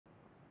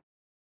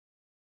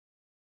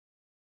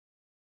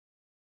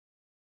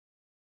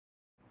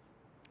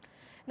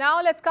Now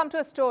let's come to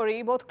a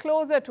story both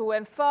closer to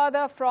and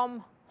further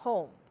from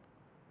home.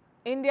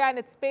 India and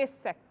its space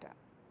sector.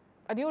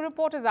 A new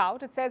report is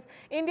out. It says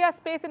India's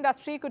space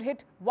industry could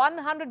hit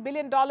 $100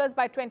 billion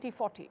by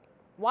 2040.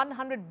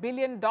 $100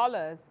 billion.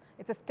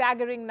 It's a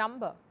staggering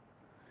number.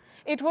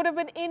 It would have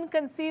been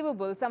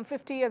inconceivable some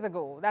 50 years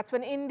ago. That's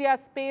when India's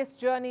space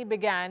journey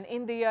began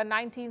in the year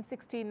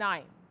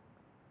 1969.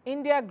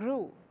 India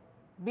grew,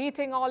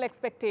 beating all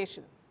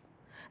expectations.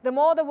 The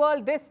more the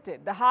world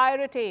disted, the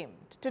higher it aimed.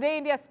 Today,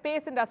 India's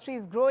space industry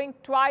is growing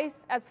twice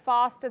as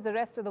fast as the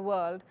rest of the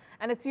world,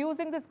 and it's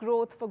using this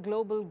growth for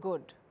global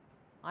good.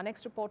 Our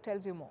next report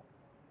tells you more.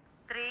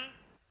 3,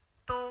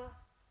 2,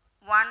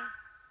 1,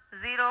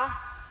 0.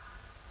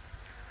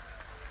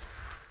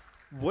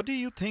 What do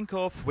you think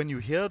of when you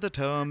hear the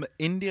term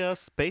India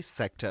space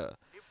sector?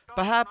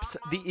 Perhaps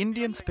the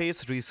Indian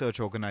Space Research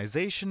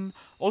Organization,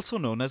 also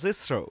known as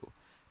ISRO.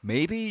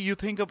 Maybe you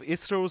think of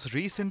ISRO's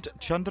recent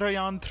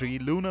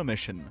Chandrayaan-3 lunar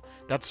mission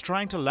that's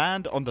trying to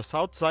land on the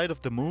south side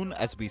of the moon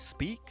as we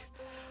speak.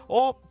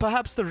 Or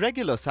perhaps the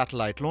regular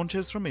satellite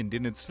launches from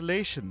Indian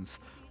installations,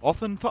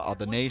 often for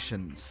other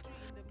nations.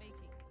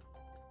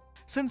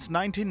 Since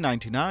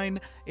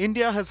 1999,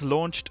 India has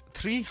launched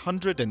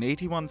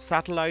 381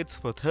 satellites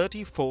for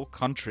 34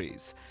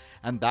 countries,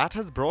 and that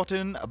has brought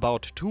in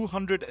about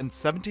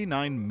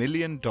 $279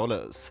 million.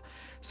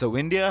 So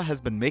India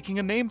has been making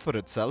a name for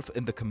itself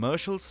in the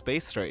commercial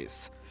space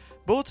race.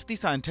 Both the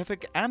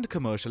scientific and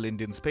commercial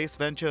Indian space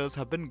ventures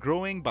have been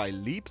growing by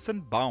leaps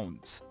and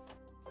bounds.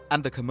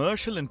 And the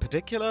commercial in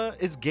particular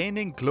is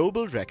gaining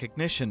global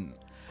recognition.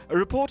 A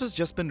report has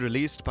just been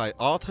released by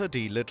Arthur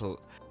D.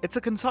 Little. It's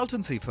a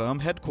consultancy firm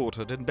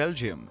headquartered in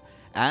Belgium,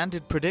 and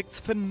it predicts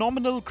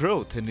phenomenal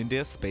growth in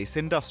India's space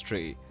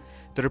industry.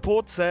 The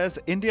report says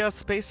India's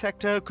space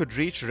sector could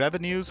reach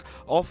revenues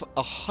of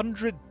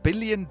 $100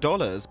 billion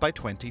by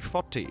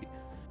 2040.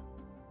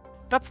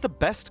 That's the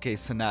best case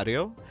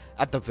scenario.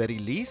 At the very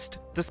least,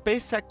 the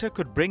space sector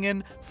could bring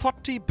in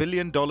 $40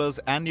 billion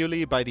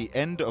annually by the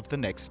end of the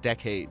next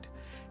decade.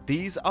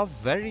 These are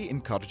very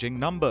encouraging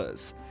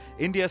numbers.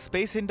 India's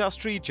space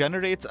industry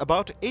generates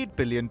about $8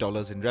 billion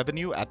in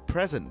revenue at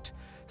present.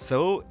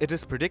 So it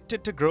is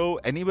predicted to grow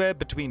anywhere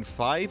between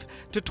 5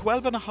 to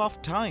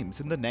 12.5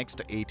 times in the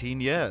next 18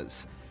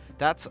 years.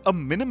 That's a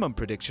minimum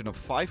prediction of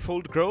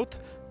 5-fold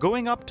growth,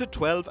 going up to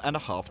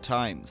 12.5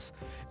 times.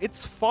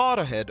 It's far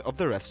ahead of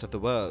the rest of the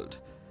world.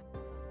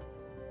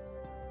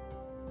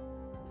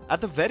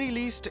 At the very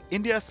least,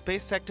 India's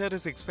space sector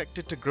is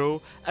expected to grow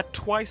at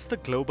twice the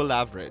global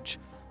average,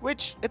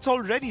 which it's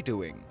already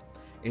doing.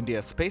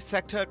 India's space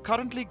sector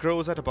currently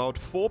grows at about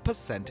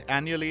 4%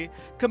 annually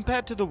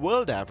compared to the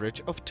world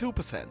average of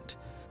 2%.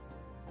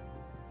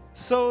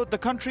 So the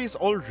country is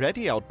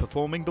already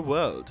outperforming the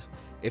world.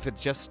 If it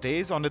just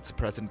stays on its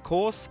present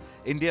course,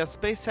 India's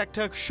space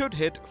sector should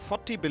hit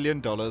 $40 billion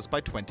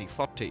by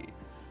 2040.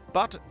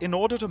 But in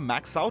order to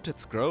max out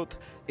its growth,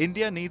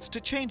 India needs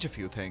to change a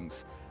few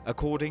things.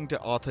 According to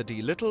Arthur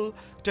D. Little,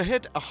 to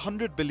hit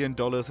 $100 billion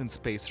in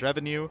space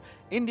revenue,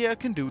 India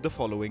can do the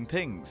following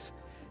things.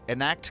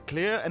 Enact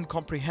clear and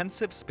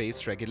comprehensive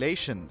space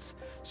regulations,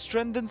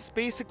 strengthen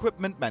space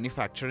equipment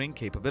manufacturing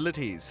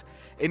capabilities,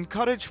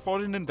 encourage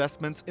foreign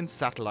investments in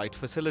satellite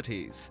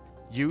facilities,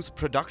 use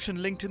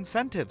production-linked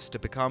incentives to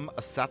become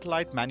a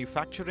satellite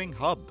manufacturing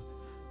hub,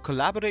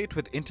 collaborate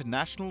with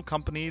international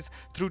companies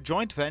through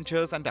joint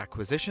ventures and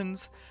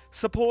acquisitions,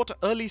 support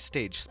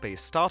early-stage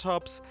space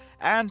startups,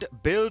 and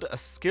build a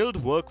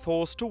skilled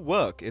workforce to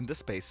work in the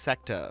space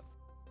sector.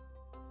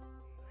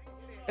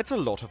 It's a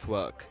lot of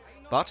work,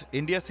 but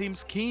India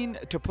seems keen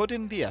to put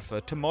in the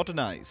effort to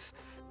modernize.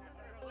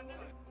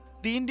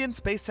 The Indian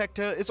space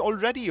sector is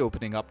already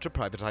opening up to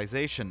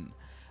privatization.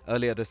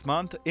 Earlier this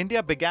month,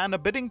 India began a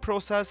bidding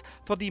process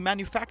for the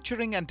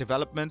manufacturing and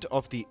development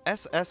of the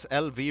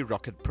SSLV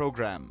rocket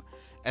program.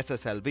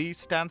 SSLV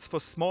stands for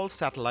Small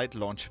Satellite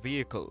Launch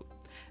Vehicle.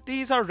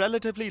 These are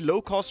relatively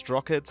low-cost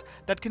rockets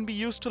that can be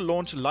used to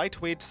launch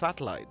lightweight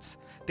satellites.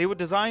 They were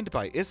designed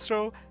by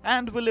ISRO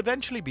and will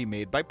eventually be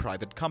made by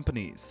private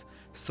companies.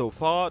 So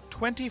far,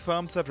 20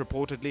 firms have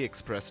reportedly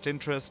expressed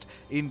interest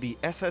in the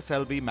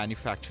SSLV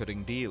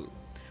manufacturing deal,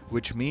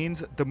 which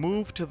means the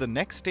move to the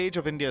next stage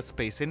of India's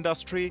space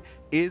industry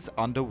is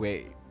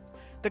underway.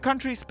 The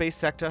country's space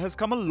sector has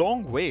come a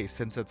long way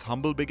since its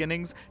humble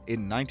beginnings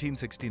in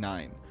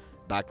 1969.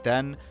 Back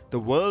then, the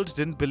world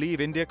didn't believe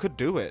India could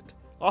do it.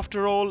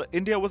 After all,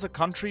 India was a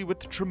country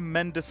with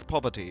tremendous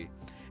poverty.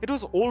 It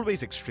was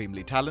always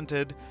extremely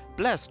talented,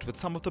 blessed with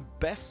some of the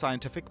best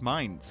scientific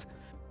minds.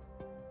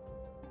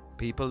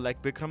 People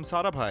like Vikram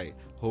Sarabhai,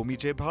 Homi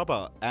J.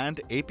 Bhabha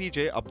and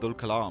APJ Abdul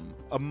Kalam,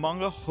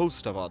 among a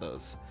host of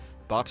others.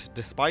 But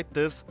despite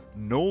this,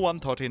 no one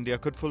thought India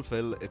could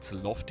fulfill its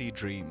lofty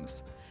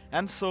dreams.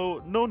 And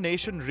so, no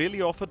nation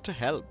really offered to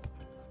help.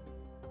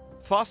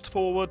 Fast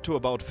forward to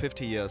about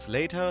 50 years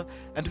later,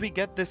 and we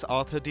get this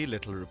Arthur D.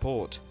 Little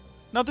report.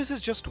 Now this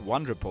is just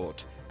one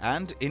report,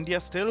 and India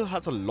still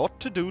has a lot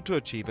to do to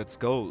achieve its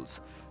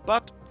goals.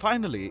 But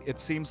finally, it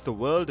seems the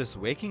world is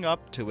waking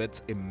up to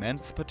its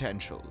immense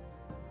potential.